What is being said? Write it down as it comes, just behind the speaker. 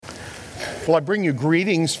Well, I bring you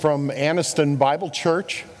greetings from Anniston Bible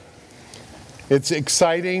Church. It's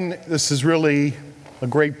exciting. This is really a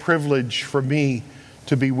great privilege for me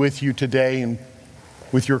to be with you today and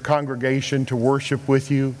with your congregation, to worship with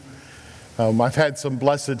you. I've had some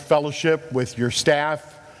blessed fellowship with your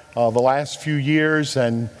staff the last few years,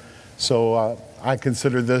 and so I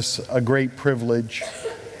consider this a great privilege.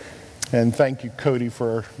 And thank you, Cody,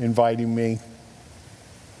 for inviting me.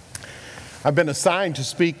 I've been assigned to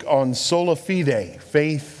speak on sola fide,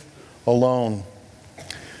 faith alone.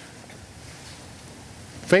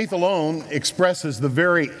 Faith alone expresses the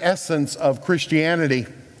very essence of Christianity.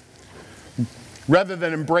 Rather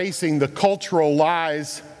than embracing the cultural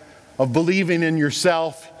lies of believing in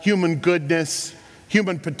yourself, human goodness,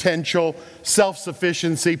 human potential,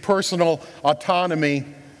 self-sufficiency, personal autonomy,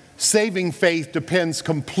 saving faith depends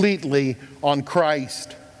completely on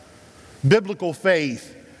Christ. Biblical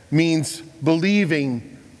faith means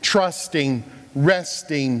believing, trusting,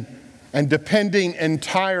 resting, and depending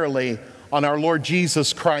entirely on our Lord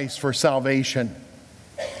Jesus Christ for salvation.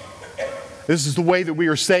 This is the way that we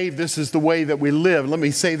are saved. This is the way that we live. Let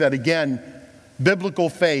me say that again. Biblical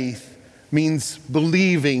faith means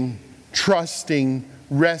believing, trusting,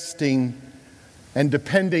 resting, and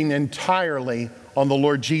depending entirely on the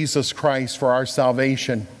Lord Jesus Christ for our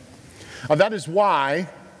salvation. That is why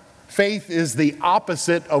faith is the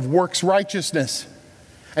opposite of works righteousness,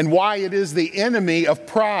 and why it is the enemy of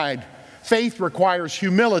pride. Faith requires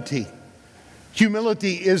humility.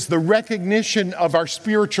 Humility is the recognition of our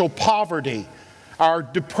spiritual poverty, our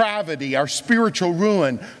depravity, our spiritual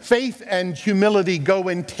ruin. Faith and humility go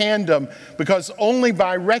in tandem, because only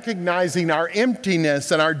by recognizing our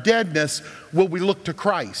emptiness and our deadness will we look to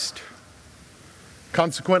Christ.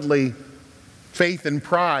 Consequently, faith and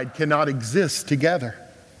pride cannot exist together.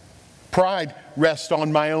 Pride rests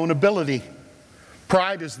on my own ability.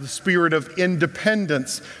 Pride is the spirit of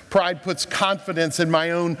independence. Pride puts confidence in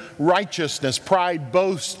my own righteousness. Pride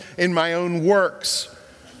boasts in my own works,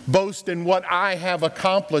 boasts in what I have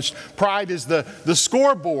accomplished. Pride is the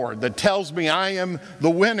scoreboard that tells me I am the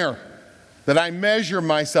winner, that I measure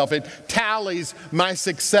myself. It tallies my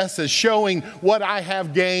successes, showing what I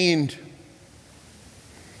have gained.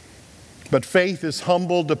 But faith is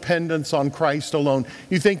humble dependence on Christ alone.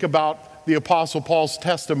 You think about the Apostle Paul's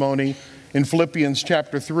testimony in Philippians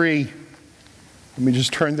chapter 3. Let me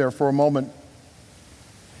just turn there for a moment.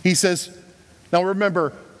 He says, now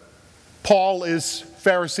remember, Paul is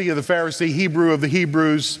Pharisee of the Pharisee, Hebrew of the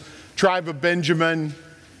Hebrews, tribe of Benjamin.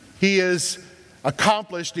 He is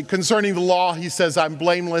accomplished concerning the law. He says, I'm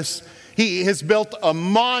blameless. He has built a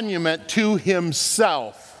monument to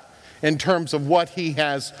himself in terms of what he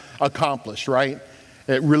has accomplished, right?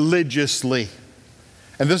 Religiously.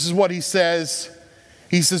 And this is what he says.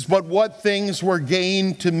 He says, but what things were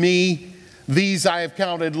gained to me, these I have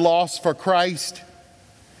counted loss for Christ.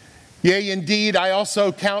 Yea, indeed, I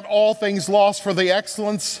also count all things lost for the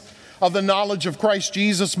excellence of the knowledge of Christ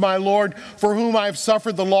Jesus my Lord, for whom I have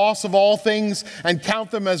suffered the loss of all things, and count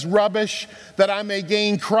them as rubbish, that I may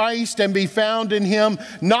gain Christ and be found in him,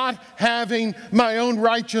 not having my own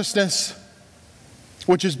righteousness,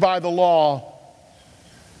 which is by the law,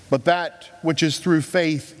 but that which is through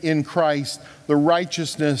faith in Christ, the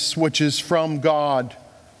righteousness which is from God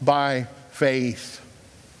by faith.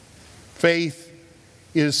 Faith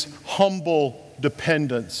is humble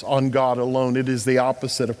dependence on God alone. It is the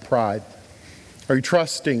opposite of pride. Are you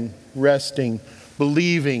trusting, resting,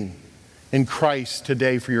 believing in Christ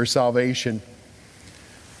today for your salvation?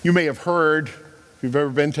 You may have heard, if you've ever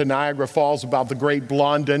been to Niagara Falls, about the great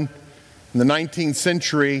Blondin. In the 19th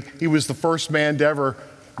century, he was the first man to ever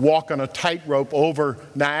walk on a tightrope over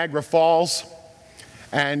Niagara Falls.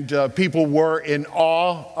 And people were in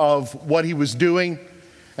awe of what he was doing.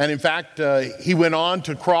 And in fact, he went on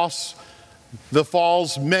to cross the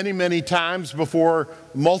falls many, many times before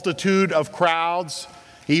a multitude of crowds.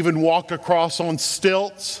 He even walked across on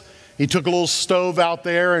stilts. He took a little stove out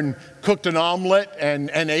there and cooked an omelet and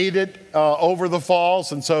ate it over the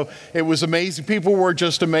falls. And so it was amazing. People were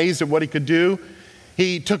just amazed at what he could do.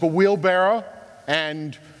 He took a wheelbarrow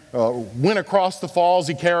and went across the falls.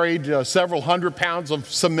 He carried several hundred pounds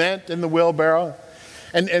of cement in the wheelbarrow.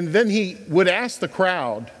 And then he would ask the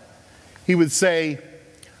crowd, he would say,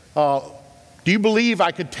 do you believe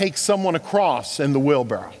I could take someone across in the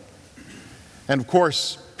wheelbarrow? And of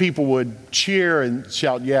course, people would cheer and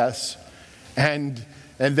shout yes. And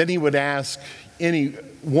then he would ask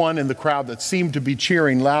anyone in the crowd that seemed to be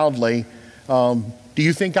cheering loudly, do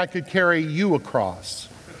you think I could carry you across?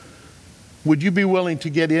 Would you be willing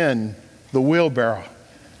to get in the wheelbarrow?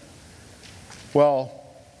 Well,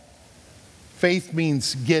 faith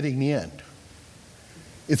means getting in.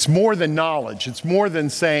 It's more than knowledge. It's more than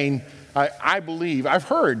saying, I believe. I've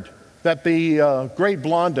heard that the Great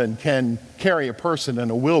Blondin can carry a person in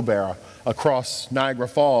a wheelbarrow across Niagara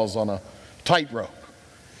Falls on a tightrope.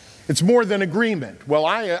 It's more than agreement. Well,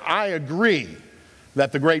 I agree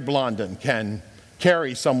that the Great Blondin can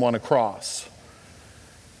carry someone across.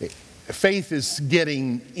 Faith is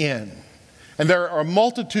getting in. And there are a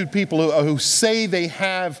multitude of people who say they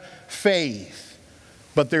have faith,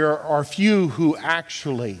 but there are few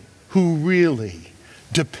who really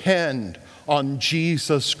depend on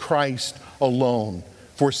Jesus Christ alone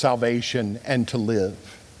for salvation and to live.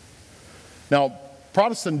 Now,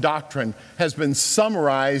 Protestant doctrine has been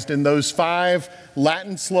summarized in those 5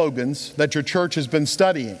 Latin slogans that your church has been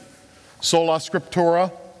studying: sola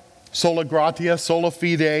scriptura, sola gratia, sola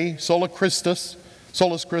fide, solus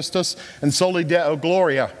Christus, and soli Deo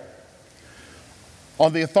gloria.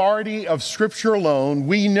 On the authority of Scripture alone,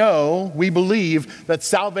 we believe that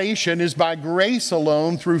salvation is by grace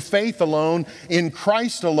alone, through faith alone, in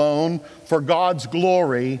Christ alone, for God's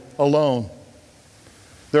glory alone.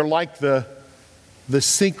 They're like the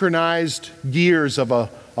synchronized gears of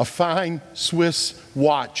a fine Swiss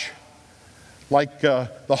watch, like the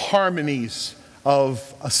harmonies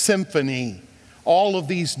of a symphony. All of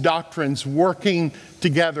these doctrines working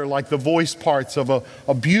together like the voice parts of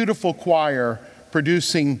a beautiful choir,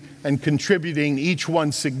 producing and contributing each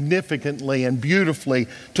one significantly and beautifully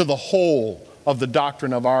to the whole of the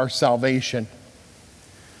doctrine of our salvation.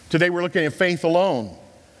 Today we're looking at faith alone.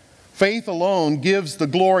 Faith alone gives the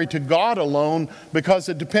glory to God alone because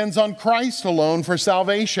it depends on Christ alone for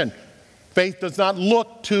salvation. Faith does not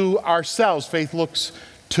look to ourselves. Faith looks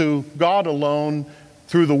to God alone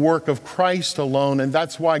through the work of Christ alone, and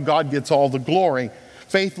that's why God gets all the glory.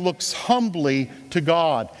 Faith looks humbly to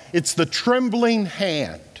God. It's the trembling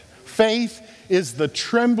hand. Faith is the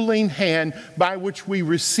trembling hand by which we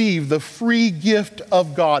receive the free gift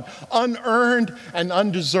of God, unearned and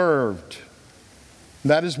undeserved.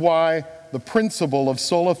 That is why the principle of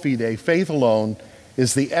sola fide, faith alone,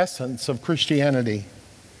 is the essence of Christianity.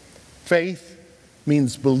 Faith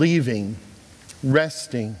means believing,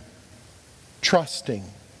 resting, trusting,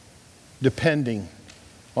 depending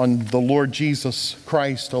on the Lord Jesus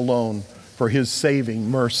Christ alone for His saving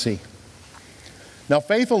mercy. Now,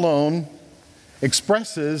 faith alone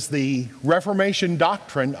expresses the Reformation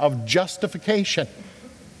doctrine of justification.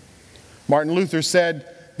 Martin Luther said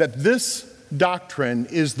that this doctrine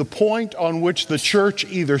is the point on which the church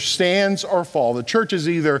either stands or falls. The church is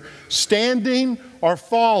either standing or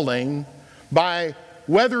falling by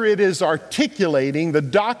whether it is articulating the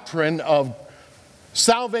doctrine of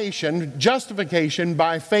salvation, justification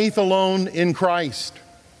by faith alone in Christ.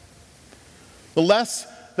 The less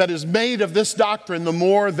that is made of this doctrine, the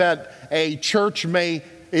more that a church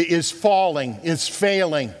is falling, is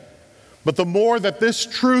failing. But the more that this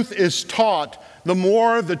truth is taught, the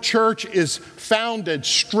more the church is founded,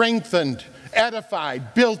 strengthened,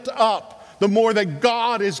 edified, built up, the more that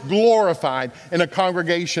God is glorified in a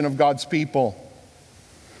congregation of God's people.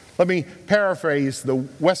 Let me paraphrase the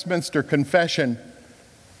Westminster Confession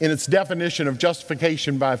in its definition of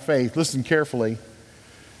justification by faith. Listen carefully.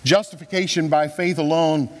 Justification by faith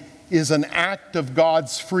alone is an act of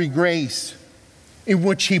God's free grace in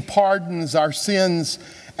which He pardons our sins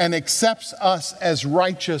and accepts us as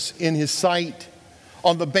righteous in His sight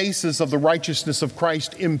on the basis of the righteousness of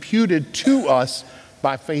Christ imputed to us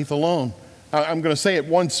by faith alone. I'm going to say it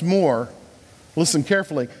once more. Listen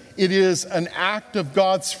carefully. It is an act of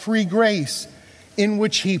God's free grace in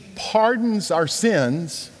which He pardons our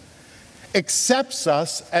sins, accepts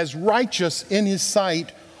us as righteous in His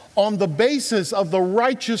sight on the basis of the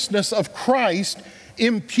righteousness of Christ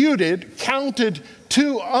imputed, counted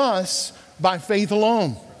to us by faith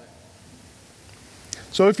alone.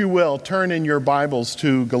 So if you will, turn in your Bibles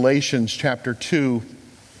to Galatians chapter 2.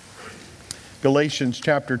 Galatians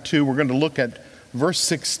chapter 2, we're going to look at verse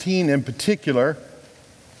 16 in particular.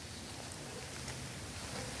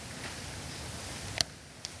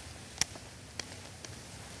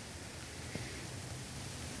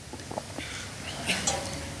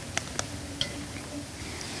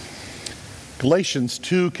 Galatians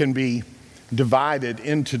 2 can be divided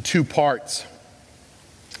into 2 parts.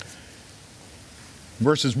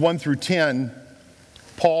 Verses 1 through 10,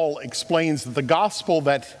 Paul explains that the gospel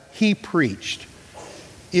that he preached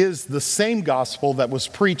is the same gospel that was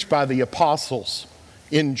preached by the apostles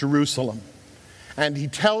in Jerusalem. And he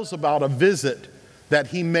tells about a visit that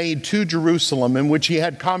he made to Jerusalem in which he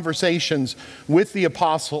had conversations with the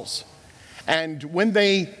apostles. And when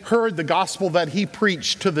they heard the gospel that he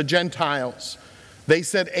preached to the Gentiles, they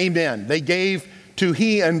said amen. They gave to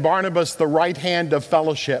he and Barnabas the right hand of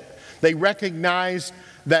fellowship. They recognized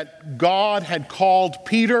that God had called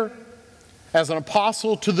Peter as an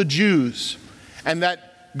apostle to the Jews, and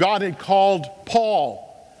that God had called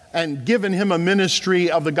Paul and given him a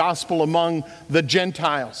ministry of the gospel among the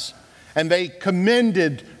Gentiles. And they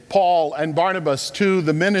commended Paul and Barnabas to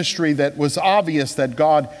the ministry that was obvious that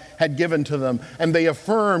God had given to them. And they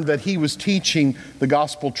affirmed that he was teaching the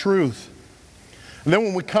gospel truth. And then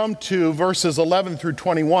when we come to verses 11 through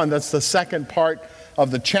 21, that's the second part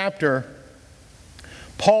of the chapter,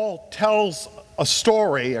 Paul tells a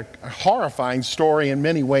story, a horrifying story in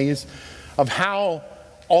many ways, of how,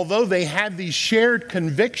 although they had these shared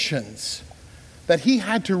convictions, that he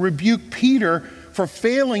had to rebuke Peter for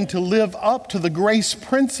failing to live up to the grace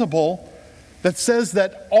principle that says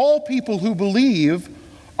that all people who believe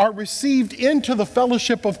are received into the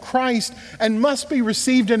fellowship of Christ and must be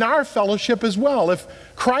received in our fellowship as well. If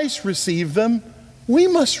Christ received them, we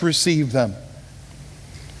must receive them.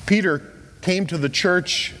 Peter came to the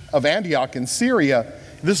church of Antioch in Syria.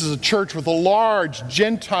 This is a church with a large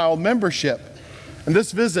Gentile membership. And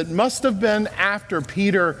this visit must have been after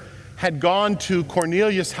Peter had gone to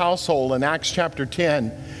Cornelius' household in Acts chapter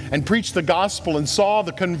 10 and preached the gospel and saw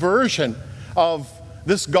the conversion of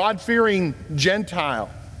this God-fearing Gentile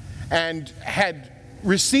and had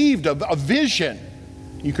received a vision.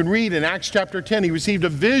 You can read in Acts chapter 10, he received a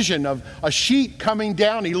vision of a sheet coming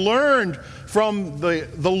down. He learned from the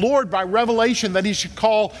Lord by revelation that he should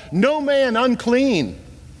call no man unclean.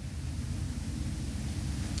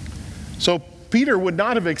 So Peter would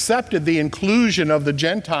not have accepted the inclusion of the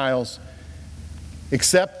Gentiles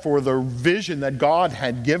except for the vision that God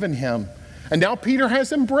had given him. And now Peter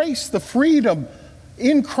has embraced the freedom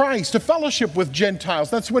in Christ to fellowship with Gentiles.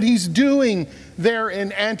 That's what he's doing there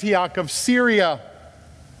in Antioch of Syria.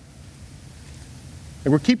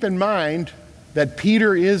 And we're keep in mind that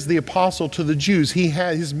Peter is the apostle to the Jews.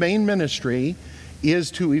 His main ministry is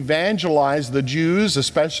to evangelize the Jews,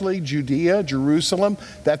 especially Judea, Jerusalem.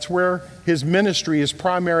 That's where his ministry is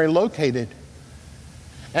primarily located.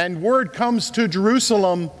 And word comes to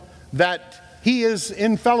Jerusalem that he is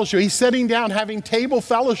in fellowship. He's sitting down having table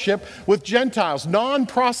fellowship with Gentiles,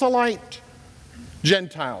 non-proselyte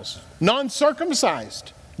Gentiles,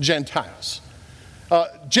 non-circumcised Gentiles,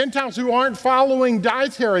 Gentiles who aren't following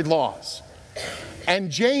dietary laws.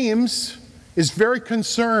 And James is very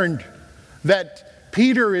concerned that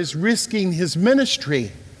Peter is risking his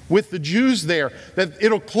ministry with the Jews there, that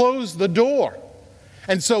it'll close the door.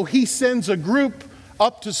 And so he sends a group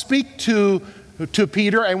up to speak to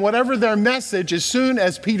Peter, and whatever their message, as soon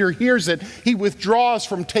as Peter hears it, he withdraws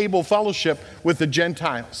from table fellowship with the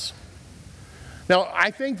Gentiles. Now,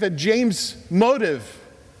 I think that James' motive,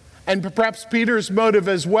 and perhaps Peter's motive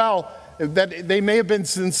as well, that they may have been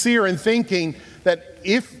sincere in thinking that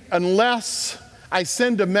unless I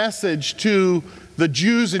send a message to the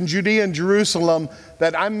Jews in Judea and Jerusalem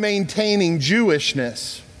that I'm maintaining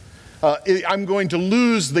Jewishness, I'm going to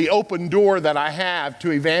lose the open door that I have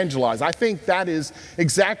to evangelize. I think that is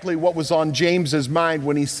exactly what was on James's mind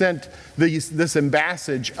when he sent this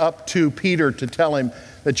embassage up to Peter to tell him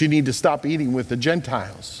that you need to stop eating with the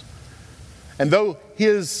Gentiles. And though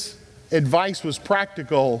his advice was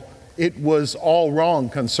practical, it was all wrong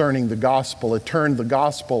concerning the gospel. It turned the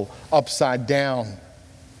gospel upside down.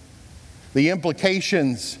 The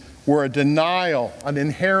implications were a denial, an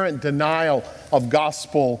inherent denial of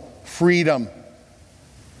gospel freedom.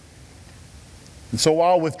 And so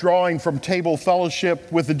while withdrawing from table fellowship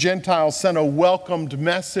with the Gentiles sent a welcomed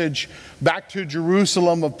message back to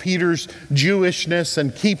Jerusalem of Peter's Jewishness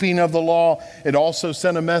and keeping of the law, it also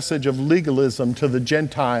sent a message of legalism to the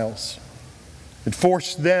Gentiles. It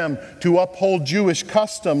forced them to uphold Jewish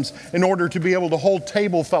customs in order to be able to hold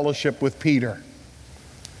table fellowship with Peter.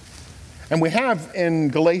 And we have in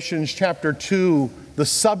Galatians chapter 2 the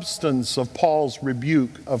substance of Paul's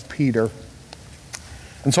rebuke of Peter.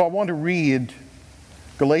 And so I want to read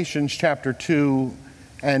Galatians chapter 2,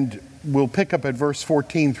 and we'll pick up at verse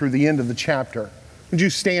 14 through the end of the chapter. Would you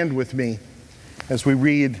stand with me as we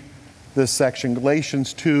read this section,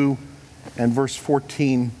 Galatians 2 and verse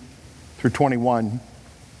 14 through 21.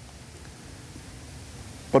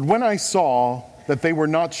 But when I saw that they were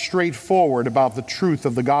not straightforward about the truth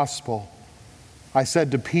of the gospel, I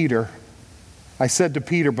said to Peter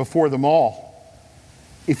before them all,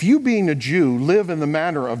 if you being a Jew live in the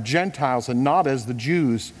manner of Gentiles and not as the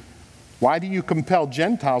Jews, why do you compel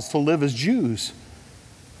Gentiles to live as Jews?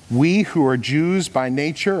 We who are Jews by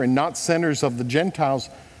nature and not sinners of the Gentiles,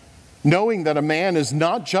 knowing that a man is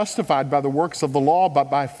not justified by the works of the law, but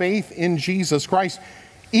by faith in Jesus Christ,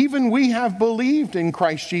 even we have believed in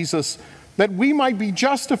Christ Jesus, that we might be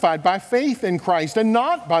justified by faith in Christ and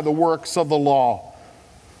not by the works of the law.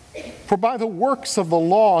 For by the works of the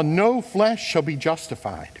law no flesh shall be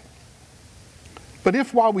justified. But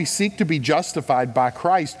if while we seek to be justified by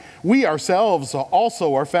Christ, we ourselves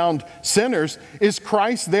also are found sinners, is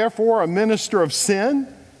Christ therefore a minister of sin?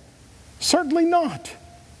 Certainly not.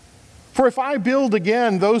 For if I build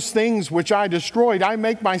again those things which I destroyed, I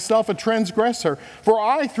make myself a transgressor. For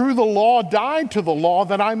I through the law died to the law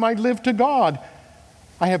that I might live to God.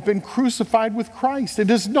 I have been crucified with Christ.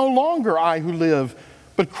 It is no longer I who live,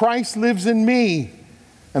 but Christ lives in me.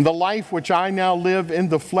 And the life which I now live in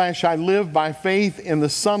the flesh, I live by faith in the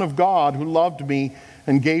Son of God who loved me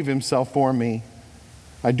and gave himself for me.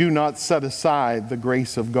 I do not set aside the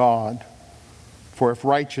grace of God. For if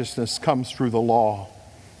righteousness comes through the law,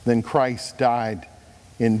 then Christ died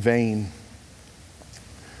in vain.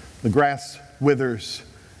 The grass withers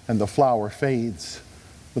and the flower fades,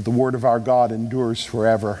 but the word of our God endures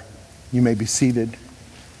forever. You may be seated.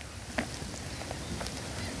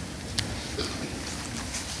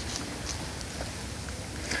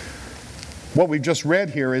 What we've just read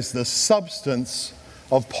here is the substance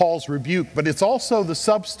of Paul's rebuke, but it's also the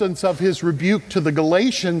substance of his rebuke to the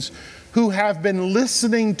Galatians who have been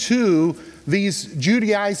listening to these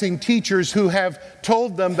Judaizing teachers who have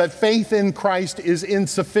told them that faith in Christ is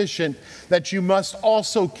insufficient, that you must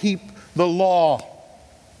also keep the law.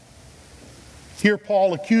 Here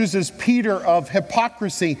Paul accuses Peter of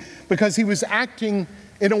hypocrisy because he was acting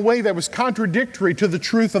in a way that was contradictory to the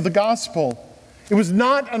truth of the gospel. It was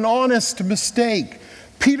not an honest mistake.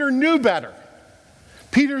 Peter knew better.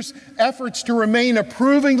 Peter's efforts to remain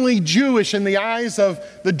approvingly Jewish in the eyes of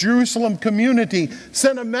the Jerusalem community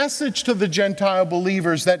sent a message to the Gentile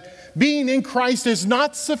believers that being in Christ is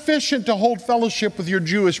not sufficient to hold fellowship with your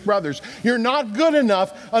Jewish brothers. You're not good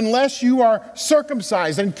enough unless you are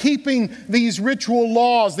circumcised and keeping these ritual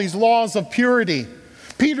laws, these laws of purity.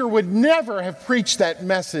 Peter would never have preached that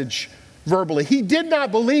message verbally. He did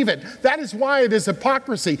not believe it. That is why it is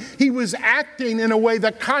hypocrisy. He was acting in a way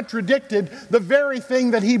that contradicted the very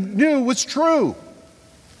thing that he knew was true.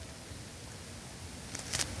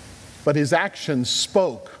 But his actions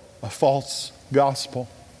spoke a false gospel.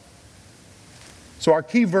 So our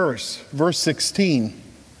key verse, verse 16,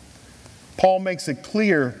 Paul makes it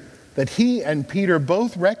clear that he and Peter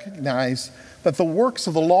both recognize that the works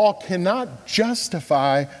of the law cannot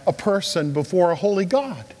justify a person before a holy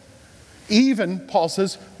God. Even, Paul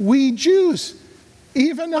says, we Jews,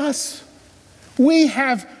 even us, we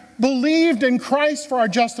have believed in Christ for our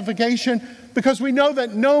justification because we know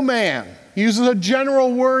that no man, he uses a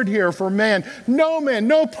general word here for man,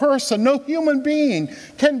 no person, no human being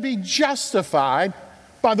can be justified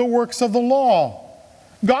by the works of the law.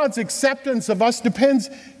 God's acceptance of us depends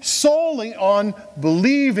solely on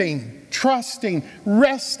believing, trusting,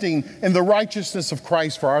 resting in the righteousness of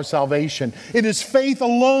Christ for our salvation. It is faith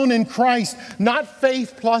alone in Christ, not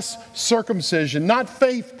faith plus circumcision, not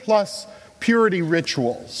faith plus purity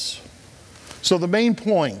rituals. So the main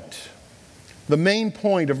point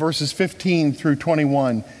of verses 15 through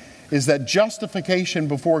 21 is that justification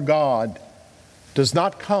before God does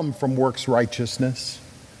not come from works righteousness,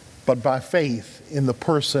 but by faith in the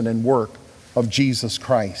person and work of Jesus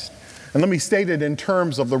Christ. And let me state it in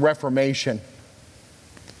terms of the Reformation.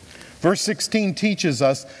 Verse 16 teaches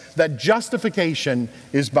us that justification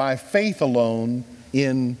is by faith alone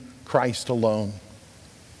in Christ alone.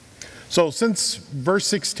 So since verse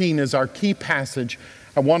 16 is our key passage,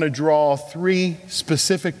 I want to draw three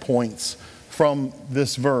specific points from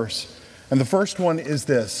this verse. And the first one is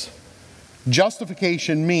this: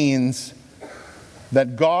 justification means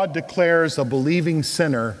that God declares a believing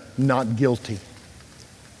sinner not guilty.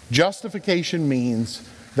 Justification means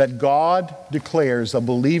that God declares a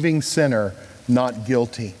believing sinner not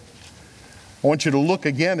guilty. I want you to look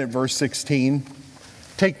again at verse 16.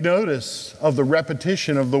 Take notice of the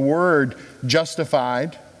repetition of the word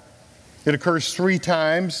justified. It occurs 3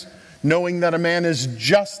 times, knowing that a man is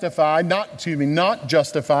justified, not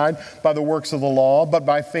justified by the works of the law, but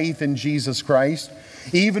by faith in Jesus Christ.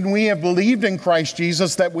 Even we have believed in Christ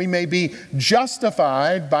Jesus that we may be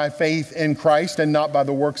justified by faith in Christ and not by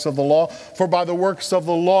the works of the law. For by the works of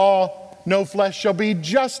the law no flesh shall be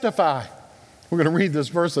justified. We're going to read this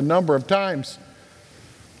verse a number of times.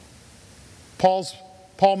 Paul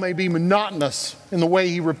may be monotonous in the way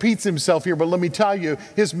he repeats himself here, but let me tell you,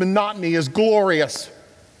 his monotony is glorious.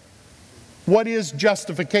 What is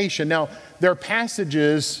justification? Now, there are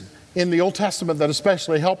passages in the Old Testament that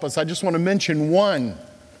especially help us. I just want to mention one.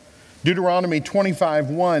 Deuteronomy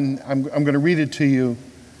 25:1. I'm going to read it to you.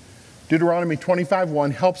 Deuteronomy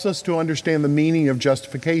 25:1 helps us to understand the meaning of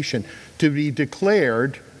justification. To be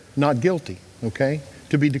declared not guilty, okay?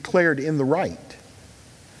 To be declared in the right.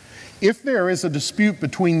 If there is a dispute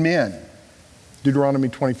between men, Deuteronomy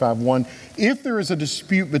 25:1, if there is a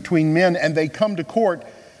dispute between men and they come to court,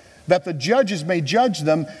 that the judges may judge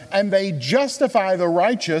them, and they justify the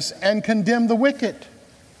righteous and condemn the wicked.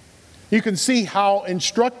 You can see how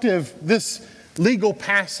instructive this legal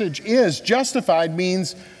passage is. Justified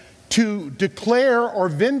means to declare or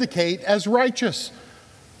vindicate as righteous.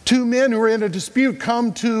 Two men who are in a dispute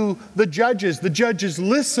come to the judges. The judges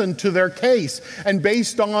listen to their case, and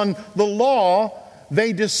based on the law,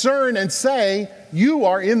 they discern and say, you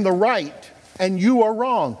are in the right and you are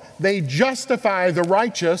wrong. They justify the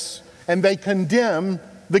righteous and they condemn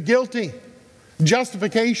the guilty.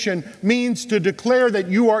 Justification means to declare that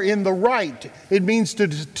you are in the right. It means to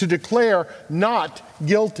declare not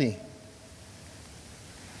guilty.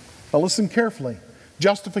 Now listen carefully.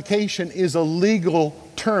 Justification is a legal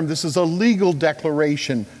term. This is a legal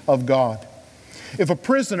declaration of God. If a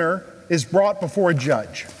prisoner is brought before a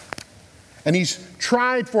judge and he's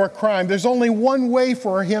tried for a crime, there's only one way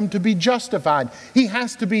for him to be justified. He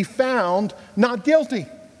has to be found not guilty.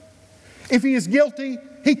 If he is guilty,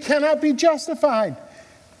 he cannot be justified.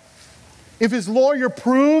 If his lawyer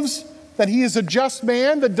proves that he is a just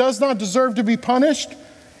man that does not deserve to be punished,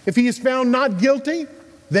 if he is found not guilty,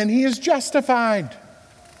 then he is justified.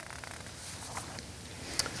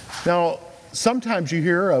 Now, sometimes you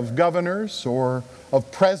hear of governors or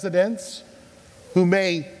of presidents who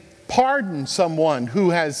may pardon someone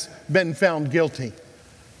who has been found guilty.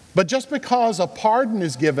 But just because a pardon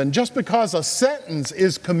is given, just because a sentence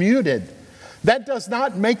is commuted, that does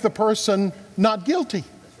not make the person not guilty.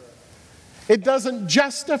 It doesn't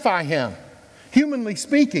justify him. Humanly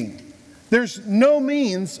speaking, there's no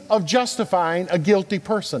means of justifying a guilty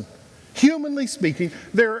person. Humanly speaking,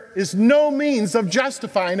 there is no means of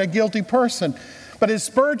justifying a guilty person. But as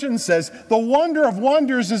Spurgeon says, the wonder of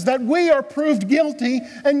wonders is that we are proved guilty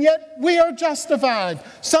and yet we are justified.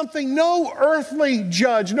 Something no earthly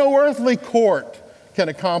judge, no earthly court can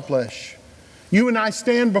accomplish. You and I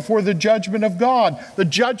stand before the judgment of God, the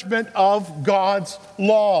judgment of God's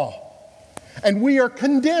law. And we are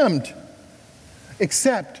condemned,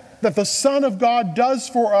 except that the Son of God does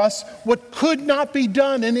for us what could not be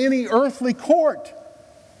done in any earthly court.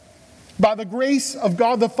 By the grace of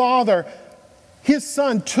God the Father, His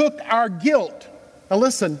Son took our guilt. Now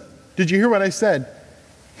listen, did you hear what I said?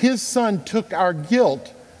 His Son took our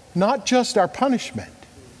guilt, not just our punishment.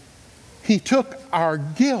 He took our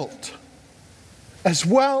guilt as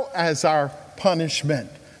well as our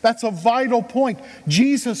punishment. That's a vital point.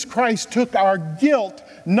 Jesus Christ took our guilt,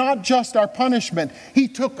 not just our punishment. He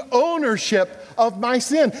took ownership of my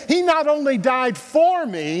sin. He not only died for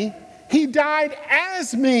me, He died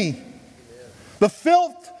as me. The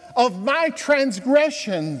filth of my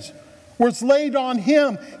transgressions was laid on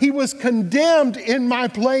Him. He was condemned in my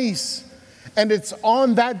place. And it's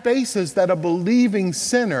on that basis that a believing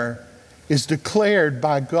sinner is declared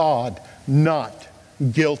by God not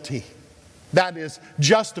guilty. That is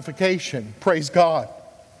justification. Praise God.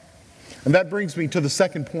 And that brings me to the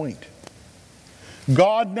second point.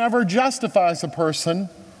 God never justifies a person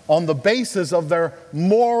on the basis of their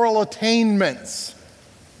moral attainments,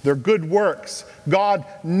 their good works. God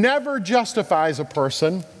never justifies a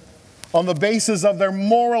person on the basis of their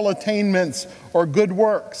moral attainments or good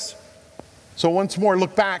works. So once more,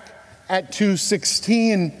 look back at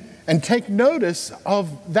 2:16 and take notice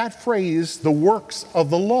of that phrase, the works of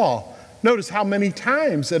the law. Notice how many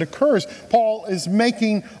times it occurs. Paul is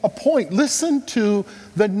making a point. Listen to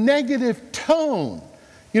the negative tone.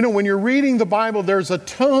 You know, when you're reading the Bible, there's a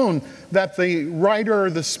tone that the writer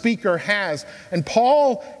or the speaker has. And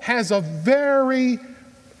Paul has a very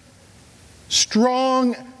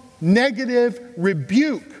strong negative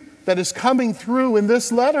rebuke that is coming through in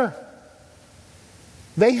this letter.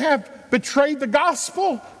 They have betrayed the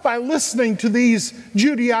gospel by listening to these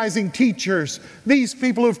Judaizing teachers, these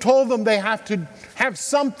people who've told them they have to have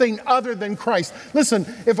something other than Christ. Listen,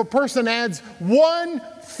 if a person adds one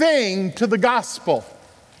thing to the gospel,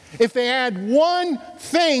 if they add one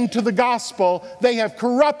thing to the gospel, they have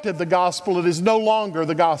corrupted the gospel. It is no longer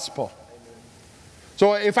the gospel.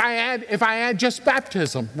 So if I add just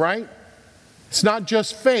baptism, right? It's not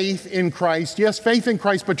just faith in Christ. Yes, faith in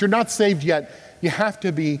Christ, but you're not saved yet. You have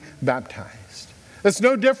to be baptized. That's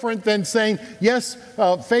no different than saying, yes,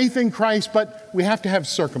 faith in Christ, but we have to have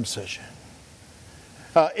circumcision.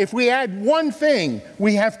 If we add one thing,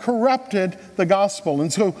 we have corrupted the gospel.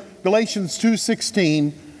 And so Galatians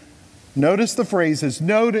 2:16, notice the phrases,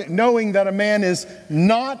 knowing that a man is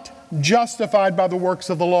not justified by the works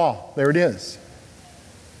of the law. There it is.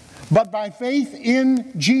 But by faith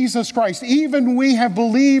in Jesus Christ, even we have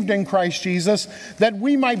believed in Christ Jesus, that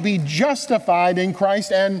we might be justified in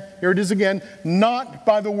Christ, and here it is again, not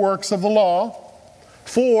by the works of the law.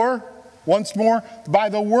 For, once more, by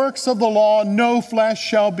the works of the law no flesh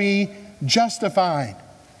shall be justified.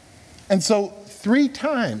 And so 3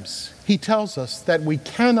 times he tells us that we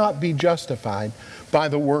cannot be justified by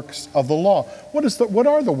the works of the law. What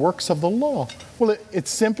are the works of the law? Well, it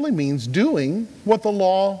simply means doing what the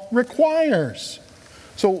law requires.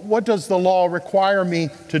 So what does the law require me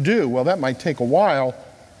to do? Well, that might take a while,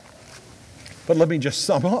 but let me just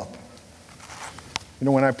sum up. You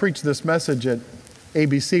know, when I preached this message at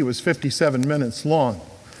ABC, it was 57 minutes long.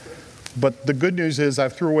 But the good news is I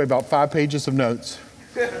threw away about 5 pages of notes.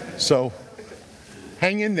 So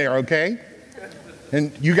hang in there, okay?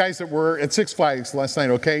 And you guys that were at Six Flags last night,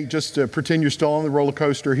 okay, just pretend you're still on the roller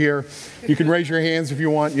coaster here. You can raise your hands if you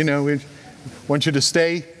want. You know, we want you to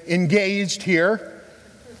stay engaged here.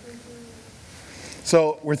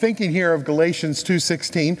 So we're thinking here of Galatians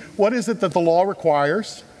 2:16. What is it that the law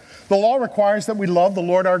requires? The law requires that we love the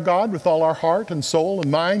Lord our God with all our heart and soul and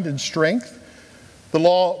mind and strength. The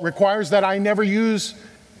law requires that I never use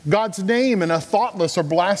God's name in a thoughtless or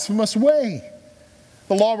blasphemous way.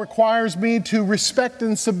 The law requires me to respect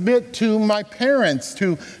and submit to my parents,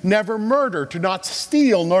 to never murder, to not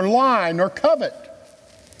steal, nor lie, nor covet.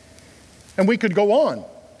 And we could go on.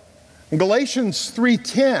 And Galatians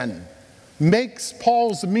 3:10 makes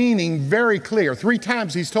Paul's meaning very clear. 3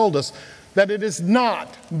 times he's told us that it is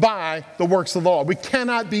not by the works of the law. We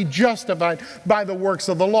cannot be justified by the works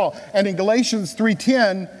of the law. And in Galatians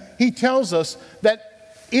 3:10, he tells us that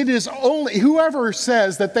it is only, whoever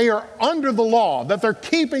says that they are under the law, that they're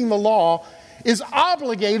keeping the law, is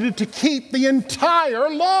obligated to keep the entire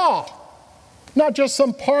law, not just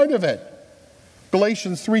some part of it.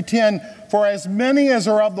 Galatians 3:10, for as many as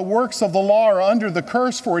are of the works of the law are under the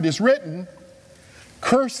curse, for it is written,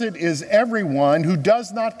 cursed is everyone who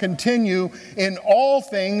does not continue in all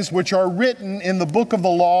things which are written in the book of the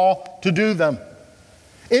law to do them.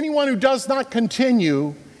 Anyone who does not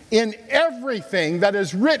continue in everything that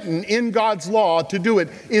is written in God's law to do it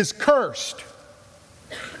is cursed.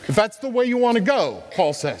 If that's the way you want to go,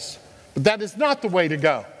 Paul says. But that is not the way to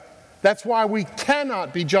go. That's why we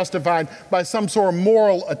cannot be justified by some sort of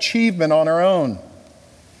moral achievement on our own.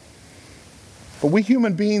 But we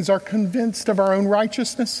human beings are convinced of our own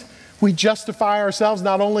righteousness. We justify ourselves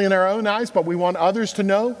not only in our own eyes, but we want others to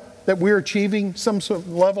know that we're achieving some sort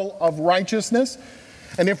of level of righteousness.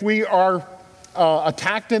 And if we are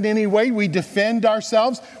attacked in any way, we defend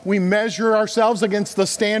ourselves. We measure ourselves against the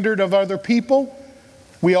standard of other people.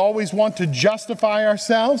 We always want to justify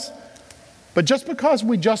ourselves. But just because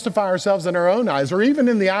we justify ourselves in our own eyes, or even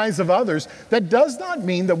in the eyes of others, that does not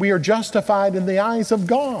mean that we are justified in the eyes of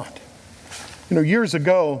God. You know, years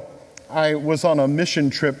ago, I was on a mission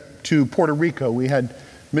trip to Puerto Rico. We had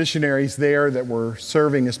missionaries there that were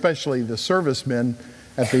serving, especially the servicemen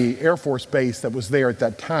at the Air Force base that was there at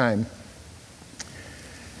that time.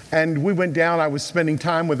 And we went down, I was spending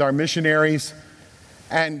time with our missionaries,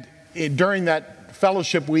 and during that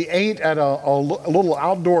fellowship, we ate at a little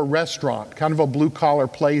outdoor restaurant, kind of a blue-collar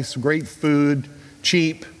place, great food,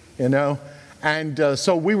 cheap, you know. And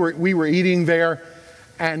so we were eating there,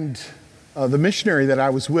 and the missionary that I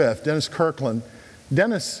was with, Dennis Kirkland,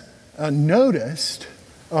 Dennis noticed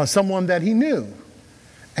someone that he knew.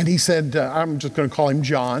 And he said, I'm just going to call him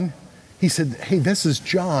John. He said, hey, this is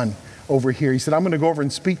John over here. He said, I'm going to go over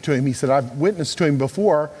and speak to him. He said, I've witnessed to him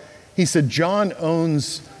before. He said, John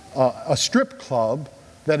owns a strip club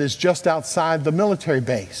that is just outside the military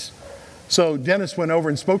base. So Dennis went over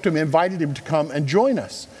and spoke to him, invited him to come and join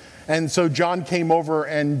us. And so John came over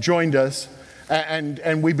and joined us,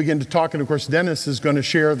 and we began to talk. And of course, Dennis is going to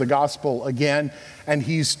share the gospel again. And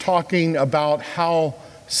he's talking about how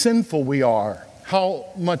sinful we are, how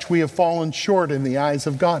much we have fallen short in the eyes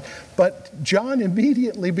of God. But John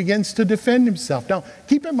immediately begins to defend himself. Now,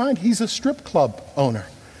 keep in mind, he's a strip club owner.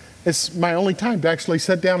 It's my only time to actually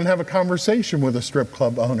sit down and have a conversation with a strip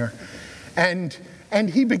club owner. And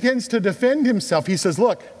he begins to defend himself. He says,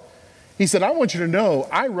 look, he said, I want you to know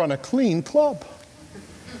I run a clean club.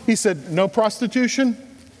 He said, no prostitution,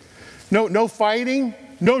 no fighting,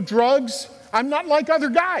 no drugs. I'm not like other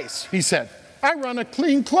guys, he said. I run a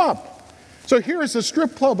clean club. So here is a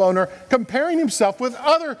strip club owner comparing himself with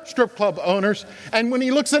other strip club owners. And when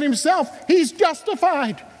he looks at himself, he's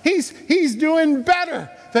justified. He's doing better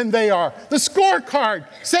than they are. The scorecard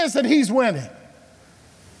says that he's winning.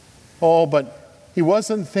 Oh, but he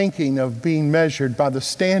wasn't thinking of being measured by the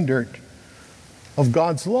standard of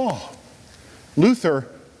God's law. Luther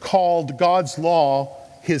called God's law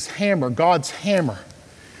his hammer, God's hammer.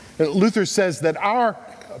 Luther says that our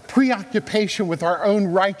preoccupation with our own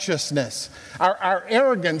righteousness, our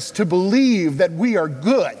arrogance to believe that we are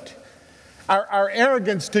good, our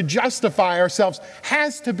arrogance to justify ourselves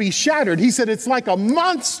has to be shattered. He said it's like a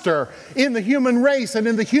monster in the human race and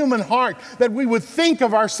in the human heart that we would think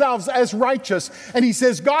of ourselves as righteous. And he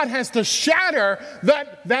says God has to shatter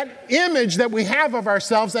that image that we have of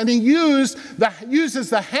ourselves, and he uses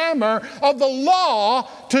the hammer of the law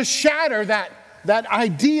to shatter that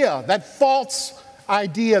idea, that false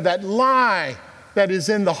idea, that lie that is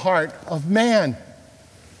in the heart of man.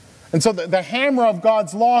 And so the hammer of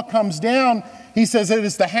God's law comes down. He says it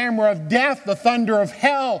is the hammer of death, the thunder of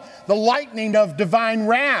hell, the lightning of divine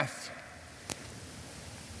wrath.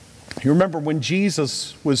 You remember when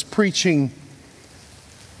Jesus was preaching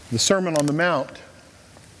the Sermon on the Mount,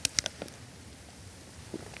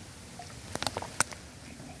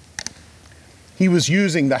 he was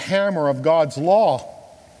using the hammer of God's law.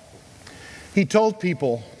 He told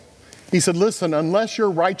people, he said, listen, unless your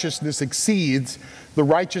righteousness exceeds the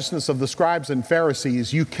righteousness of the scribes and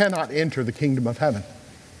Pharisees, you cannot enter the kingdom of heaven.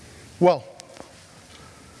 Well,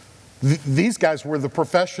 these guys were the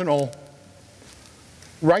professional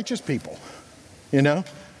righteous people, you know.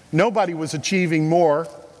 Nobody was achieving more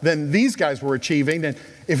than these guys were achieving. And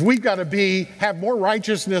if we've got to have more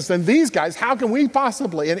righteousness than these guys, how can we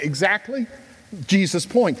possibly? And exactly Jesus'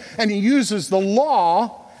 point. And he uses the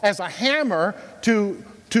law as a hammer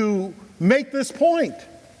to make this point.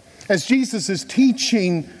 As Jesus is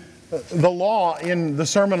teaching the law in the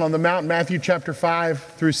Sermon on the Mount, Matthew chapter 5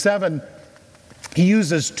 through 7, he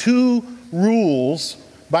uses two rules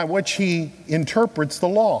by which he interprets the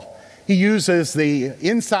law. He uses the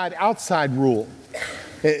inside-outside rule.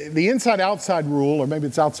 The inside-outside rule, or maybe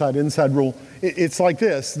it's outside-inside rule, it's like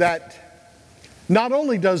this, that not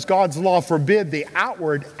only does God's law forbid the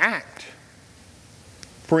outward act,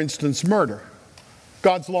 for instance, murder.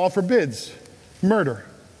 God's law forbids murder.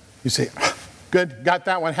 You say, good, got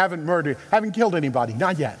that one, haven't murdered, haven't killed anybody,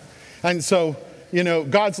 not yet. And so,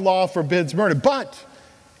 God's law forbids murder. But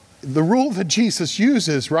the rule that Jesus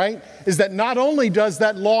uses, right, is that not only does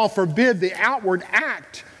that law forbid the outward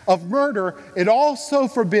act of murder, it also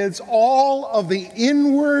forbids all of the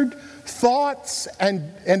inward thoughts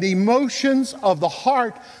and emotions of the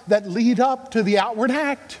heart that lead up to the outward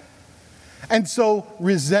act. And so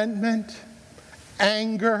resentment,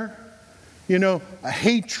 anger,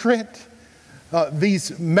 hatred,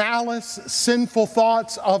 these malice, sinful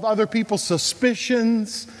thoughts of other people's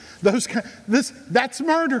suspicions, that's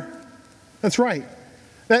murder. That's right.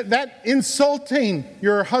 That insulting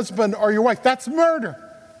your husband or your wife, that's murder.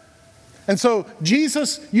 And so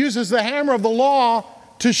Jesus uses the hammer of the law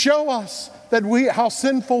to show us that how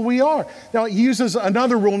sinful we are. Now he uses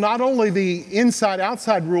another rule, not only the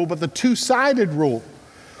inside-outside rule, but the two-sided rule.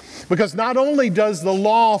 Because not only does the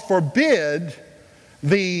law forbid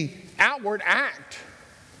the outward act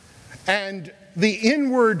and the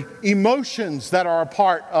inward emotions that are a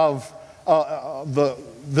part of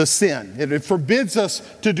the sin. It forbids us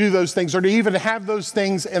to do those things or to even have those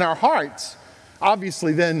things in our hearts.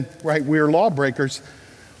 Obviously then, right, we are lawbreakers.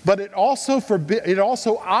 But it also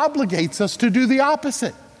obligates us to do the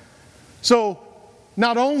opposite. So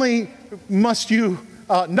not only must you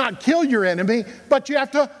not kill your enemy, but you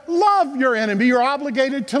have to love your enemy. You're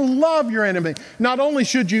obligated to love your enemy. Not only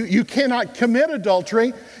should you cannot commit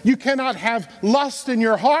adultery, you cannot have lust in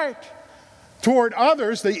your heart toward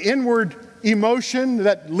others. The inward emotion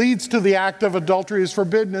that leads to the act of adultery is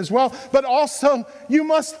forbidden as well. But also, you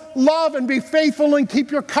must love and be faithful and keep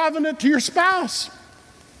your covenant to your spouse.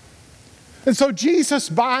 And so Jesus,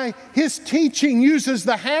 by his teaching, uses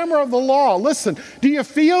the hammer of the law. Listen, do you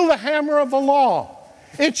feel the hammer of the law?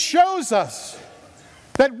 It shows us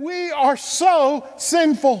that we are so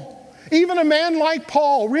sinful. Even a man like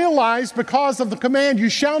Paul realized, because of the command, you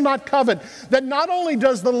shall not covet, that not only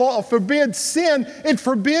does the law forbid sin, it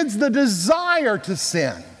forbids the desire to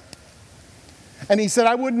sin. And he said,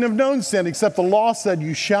 I wouldn't have known sin except the law said,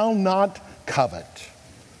 you shall not covet.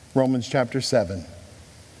 Romans chapter 7.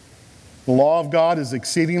 The law of God is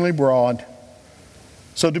exceedingly broad.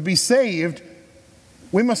 So to be saved,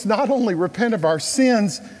 we must not only repent of our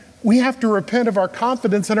sins, we have to repent of our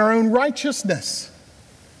confidence in our own righteousness.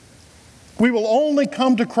 We will only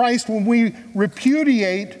come to Christ when we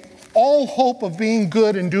repudiate all hope of being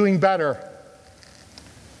good and doing better.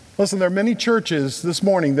 Listen, there are many churches this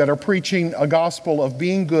morning that are preaching a gospel of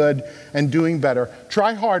being good and doing better.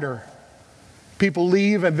 Try harder. People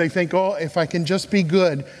leave and they think, oh, if I can just be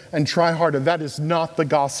good and try harder. That is not the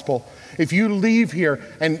gospel. If you leave here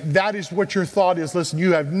and that is what your thought is, listen,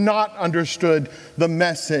 you have not understood the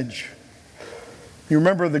message. You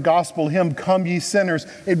remember the gospel hymn, Come Ye Sinners.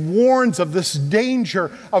 It warns of this danger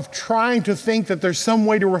of trying to think that there's some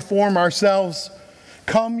way to reform ourselves.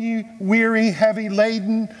 Come ye weary, heavy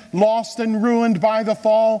laden, lost and ruined by the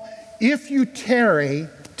fall. If you tarry,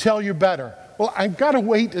 till you better. Well, I've got to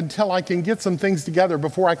wait until I can get some things together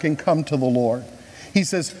before I can come to the Lord. He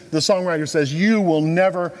says, the songwriter says, you will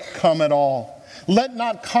never come at all. Let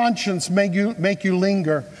not conscience make you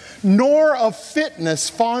linger, nor of fitness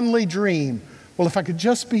fondly dream. Well, if I could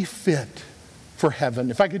just be fit for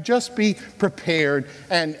heaven, if I could just be prepared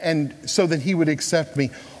and so that he would accept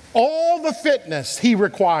me. All the fitness he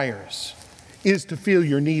requires is to feel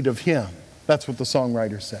your need of him. That's what the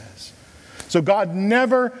songwriter says. So God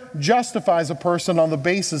never justifies a person on the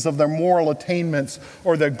basis of their moral attainments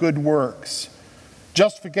or their good works.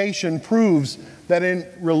 Justification proves that in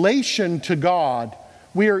relation to God,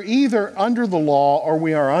 we are either under the law or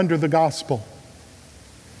we are under the gospel.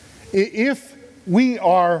 If we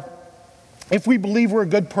believe we're a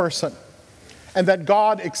good person and that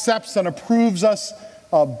God accepts and approves us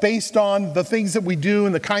based on the things that we do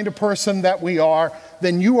and the kind of person that we are,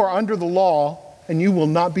 then you are under the law and you will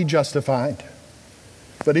not be justified.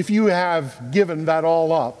 But if you have given that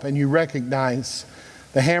all up and you recognize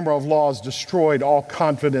the hammer of law has destroyed all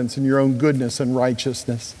confidence in your own goodness and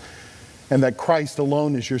righteousness, and that Christ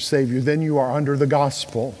alone is your Savior, then you are under the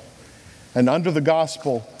gospel. And under the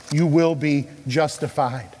gospel, you will be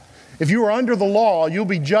justified. If you are under the law, you'll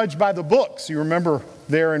be judged by the books. You remember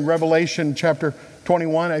there in Revelation chapter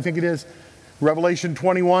 21, I think it is. Revelation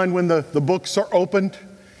 21, when the books are opened.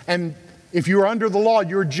 And if you're under the law,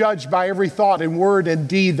 you're judged by every thought and word and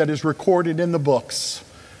deed that is recorded in the books.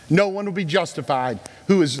 No one will be justified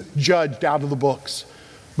who is judged out of the books.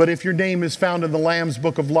 But if your name is found in the Lamb's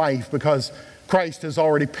book of life, because Christ has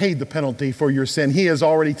already paid the penalty for your sin, he has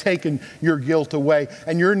already taken your guilt away,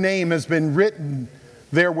 and your name has been written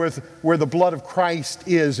there where the blood of Christ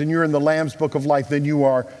is, and you're in the Lamb's book of life, then you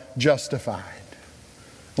are justified.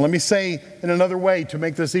 Let me say in another way to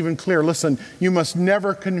make this even clearer. Listen, you must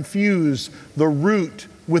never confuse the root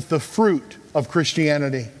with the fruit of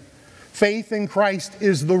Christianity. Faith in Christ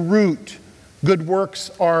is the root. Good works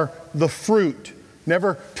are the fruit.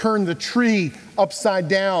 Never turn the tree upside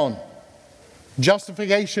down.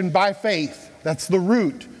 Justification by faith, that's the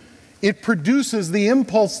root. It produces the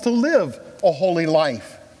impulse to live a holy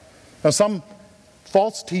life. Now, some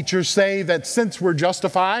false teachers say that since we're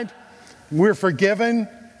justified, we're forgiven,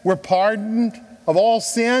 we're pardoned of all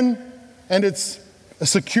sin, and it's a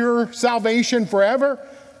secure salvation forever,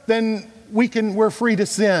 then we're free to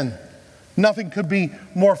sin. Nothing could be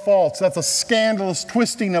more false. That's a scandalous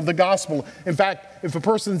twisting of the gospel. In fact, if a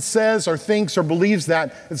person says or thinks or believes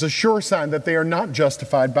that, it's a sure sign that they are not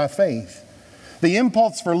justified by faith. The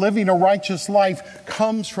impulse for living a righteous life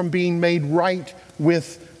comes from being made right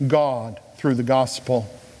with God through the gospel.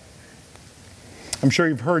 I'm sure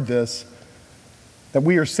you've heard this, that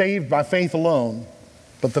we are saved by faith alone,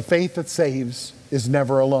 but the faith that saves is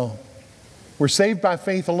never alone. We're saved by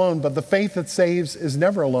faith alone, but the faith that saves is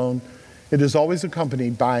never alone. It is always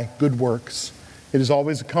accompanied by good works. It is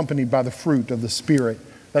always accompanied by the fruit of the Spirit.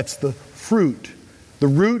 That's the fruit. The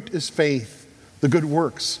root is faith. The good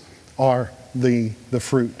works are the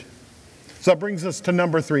fruit. So that brings us to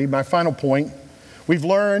number 3, my final point. We've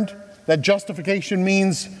learned that justification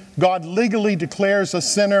means God legally declares a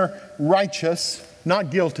sinner righteous, not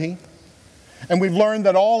guilty. And we've learned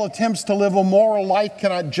that all attempts to live a moral life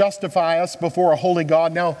cannot justify us before a holy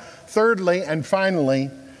God. Now, thirdly and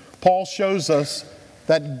finally, Paul shows us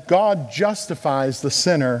that God justifies the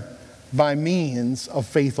sinner by means of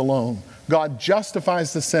faith alone. God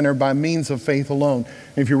justifies the sinner by means of faith alone.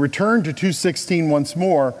 And if you return to 2:16 once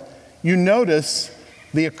more, you notice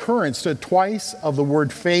the occurrence twice of the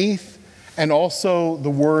word faith and also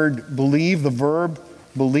the word believe, the verb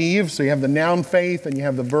believe. So you have the noun faith and you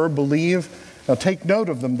have the verb believe. Now take note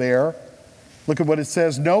of them there. Look at what it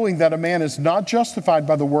says, knowing that a man is not justified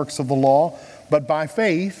by the works of the law, but by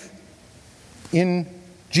faith in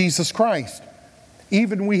Jesus Christ.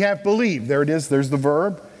 Even we have believed. There it is, there's the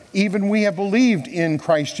verb. Even we have believed in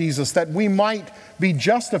Christ Jesus, that we might be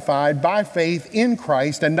justified by faith in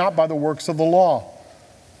Christ and not by the works of the law.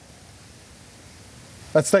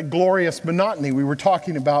 That's that glorious monotony we were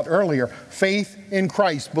talking about earlier. Faith in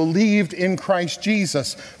Christ, believed in Christ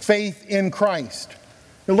Jesus, faith in Christ.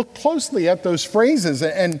 Now look closely at those phrases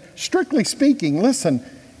and strictly speaking, listen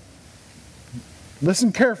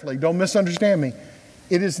carefully, don't misunderstand me.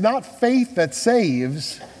 It is not faith that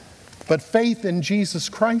saves, but faith in Jesus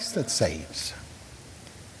Christ that saves.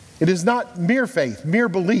 It is not mere faith, mere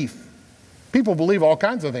belief. People believe all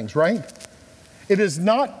kinds of things, right? It is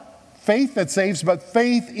not faith that saves, but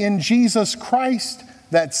faith in Jesus Christ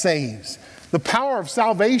that saves. The power of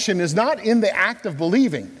salvation is not in the act of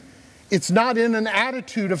believing. It's not in an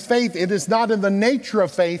attitude of faith. It is not in the nature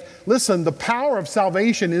of faith. Listen, the power of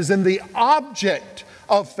salvation is in the object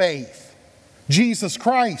of faith, Jesus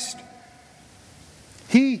Christ.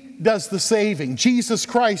 He does the saving. Jesus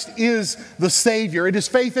Christ is the Savior. It is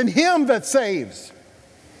faith in Him that saves.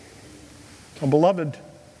 Oh, beloved,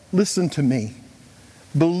 listen to me.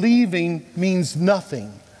 Believing means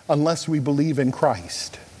nothing unless we believe in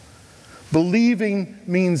Christ. Believing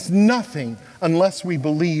means nothing unless we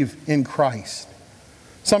believe in Christ.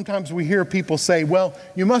 Sometimes we hear people say, well,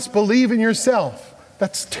 you must believe in yourself.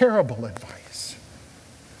 That's terrible advice.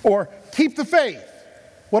 Or keep the faith.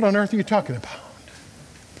 What on earth are you talking about?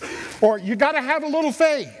 Or you got to have a little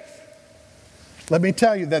faith. Let me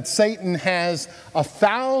tell you that Satan has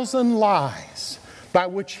 1,000 lies by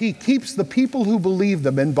which he keeps the people who believe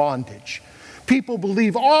them in bondage. People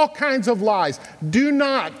believe all kinds of lies. Do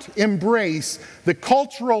not embrace the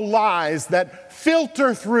cultural lies that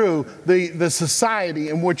filter through the society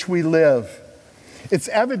in which we live. It's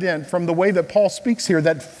evident from the way that Paul speaks here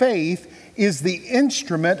that faith is the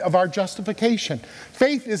instrument of our justification.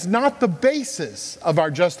 Faith is not the basis of our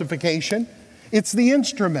justification. It's the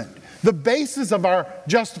instrument. The basis of our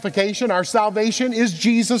justification, our salvation, is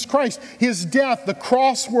Jesus Christ. His death, the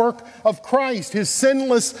cross work of Christ, His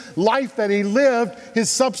sinless life that He lived, His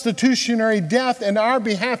substitutionary death in our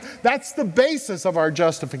behalf. That's the basis of our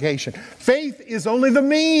justification. Faith is only the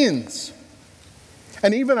means.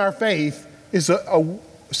 And even our faith is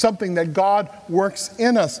something that God works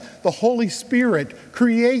in us. The Holy Spirit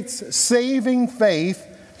creates saving faith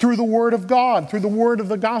through the Word of God, through the Word of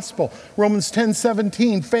the Gospel. Romans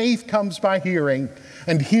 10:17, faith comes by hearing,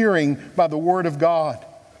 and hearing by the Word of God.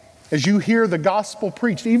 As you hear the gospel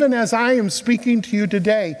preached, even as I am speaking to you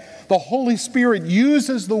today, the Holy Spirit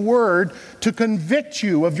uses the Word to convict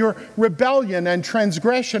you of your rebellion and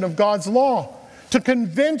transgression of God's law, to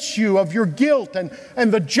convince you of your guilt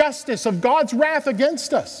and the justice of God's wrath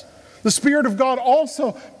against us. The Spirit of God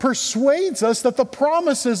also persuades us that the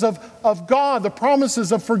promises of God, the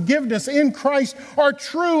promises of forgiveness in Christ are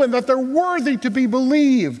true and that they're worthy to be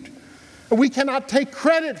believed. And we cannot take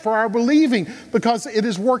credit for our believing because it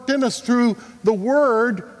is worked in us through the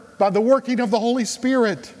Word by the working of the Holy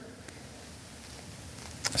Spirit.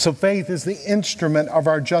 So faith is the instrument of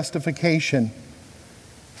our justification.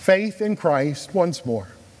 Faith in Christ, once more,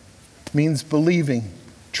 means believing,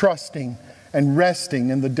 trusting, and resting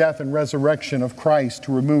in the death and resurrection of Christ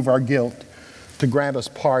to remove our guilt, to grant us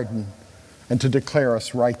pardon, and to declare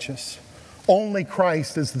us righteous. Only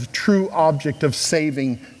Christ is the true object of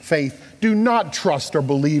saving faith. Do not trust or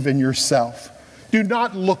believe in yourself. Do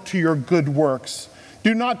not look to your good works.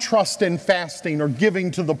 Do not trust in fasting or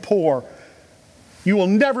giving to the poor. You will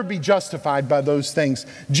never be justified by those things.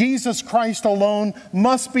 Jesus Christ alone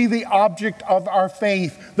must be the object of our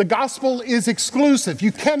faith. The gospel is exclusive.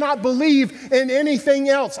 You cannot believe in anything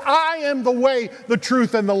else. I am the way, the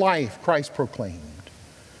truth, and the life, Christ proclaimed.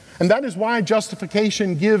 And that is why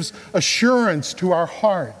justification gives assurance to our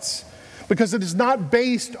hearts, because it is not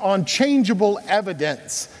based on changeable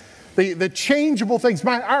evidence. The changeable things.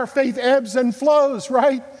 Our faith ebbs and flows,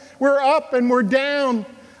 right? We're up and we're down.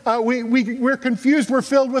 We're confused. We're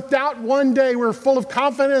filled with doubt one day. We're full of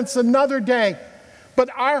confidence another day. But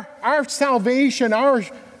our salvation,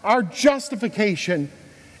 our justification,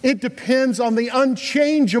 it depends on the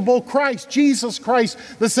unchangeable Christ, Jesus Christ,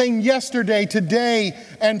 the same yesterday, today,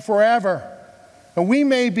 and forever. And we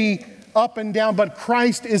may be up and down, but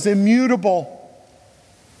Christ is immutable.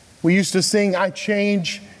 We used to sing, I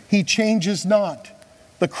change, He changes not.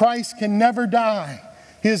 The Christ can never die.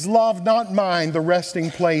 His love, not mine, the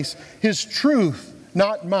resting place. His truth,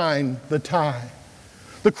 not mine, the tie.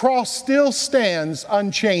 The cross still stands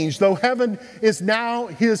unchanged, though heaven is now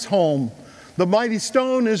His home. The mighty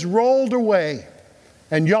stone is rolled away,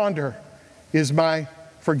 and yonder is my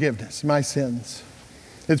forgiveness, my sins.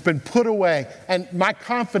 It's been put away, and my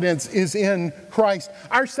confidence is in Christ.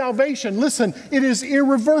 Our salvation, listen, it is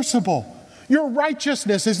irreversible. Your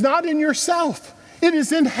righteousness is not in yourself. It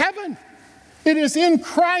is in heaven. It is in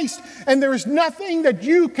Christ, and there is nothing that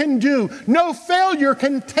you can do. No failure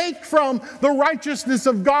can take from the righteousness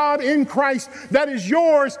of God in Christ that is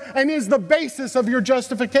yours and is the basis of your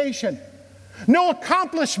justification. No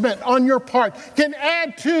accomplishment on your part can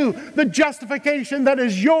add to the justification that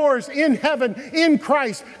is yours in heaven in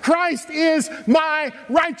Christ. Christ is my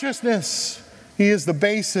righteousness. He is the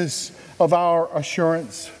basis of our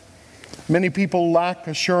assurance. Many people lack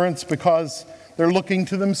assurance because they're looking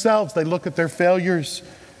to themselves. They look at their failures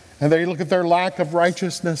and they look at their lack of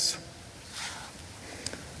righteousness.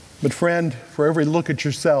 But friend, for every look at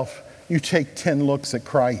yourself, you take 10 looks at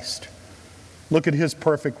Christ. Look at His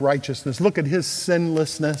perfect righteousness. Look at His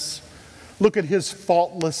sinlessness. Look at His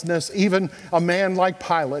faultlessness. Even a man like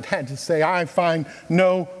Pilate had to say, I find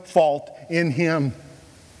no fault in Him.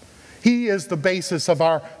 He is the basis of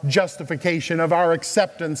our justification, of our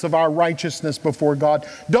acceptance, of our righteousness before God.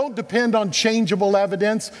 Don't depend on changeable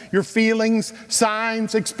evidence, your feelings,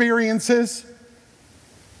 signs, experiences.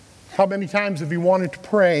 How many times have you wanted to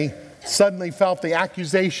pray, suddenly felt the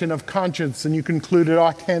accusation of conscience, and you concluded, oh,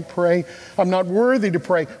 I can't pray. I'm not worthy to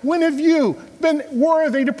pray. When have you been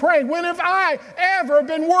worthy to pray? When have I ever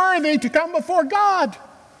been worthy to come before God?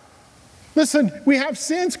 Listen, we have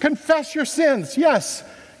sins. Confess your sins. Yes,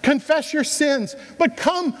 confess your sins. But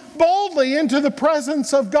come boldly into the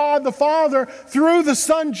presence of God the Father through the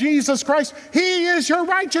Son, Jesus Christ. He is your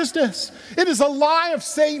righteousness. It is a lie of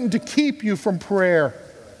Satan to keep you from prayer.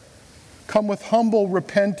 Come with humble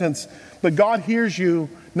repentance. But God hears you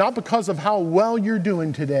not because of how well you're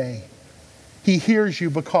doing today. He hears you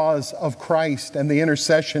because of Christ and the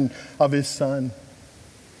intercession of His Son.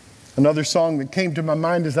 Another song that came to my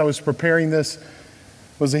mind as I was preparing this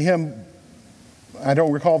was a hymn. I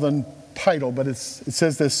don't recall the title, but it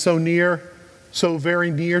says this: so near, so very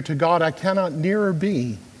near to God, I cannot nearer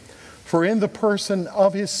be. For in the person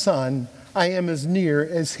of His Son, I am as near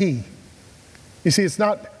as He. You see, it's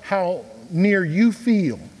not how near you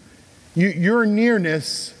feel. Your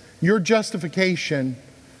nearness, your justification,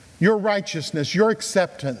 your righteousness, your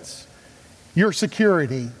acceptance, your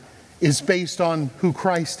security is based on who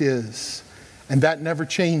Christ is. And that never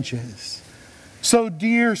changes. So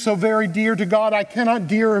dear, so very dear to God, I cannot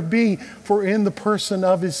dearer be. For in the person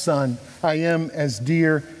of His Son, I am as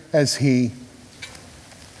dear as He.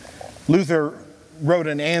 Luther wrote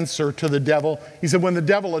an answer to the devil. He said, when the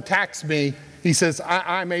devil attacks me, he says,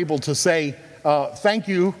 I'm able to say, thank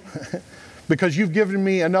you, because you've given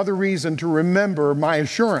me another reason to remember my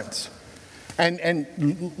assurance. And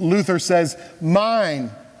Luther says,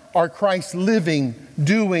 mine are Christ's living,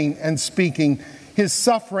 doing, and speaking, His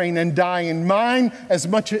suffering and dying, mine as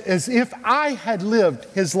much as if I had lived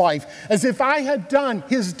His life, as if I had done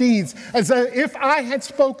His deeds, as if I had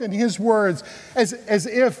spoken His words, as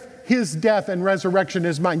if His death and resurrection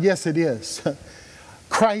is mine. Yes, it is.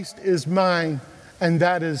 Christ is mine, and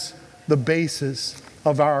that is the basis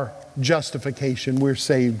of our justification. We're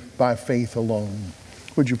saved by faith alone.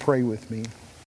 Would you pray with me?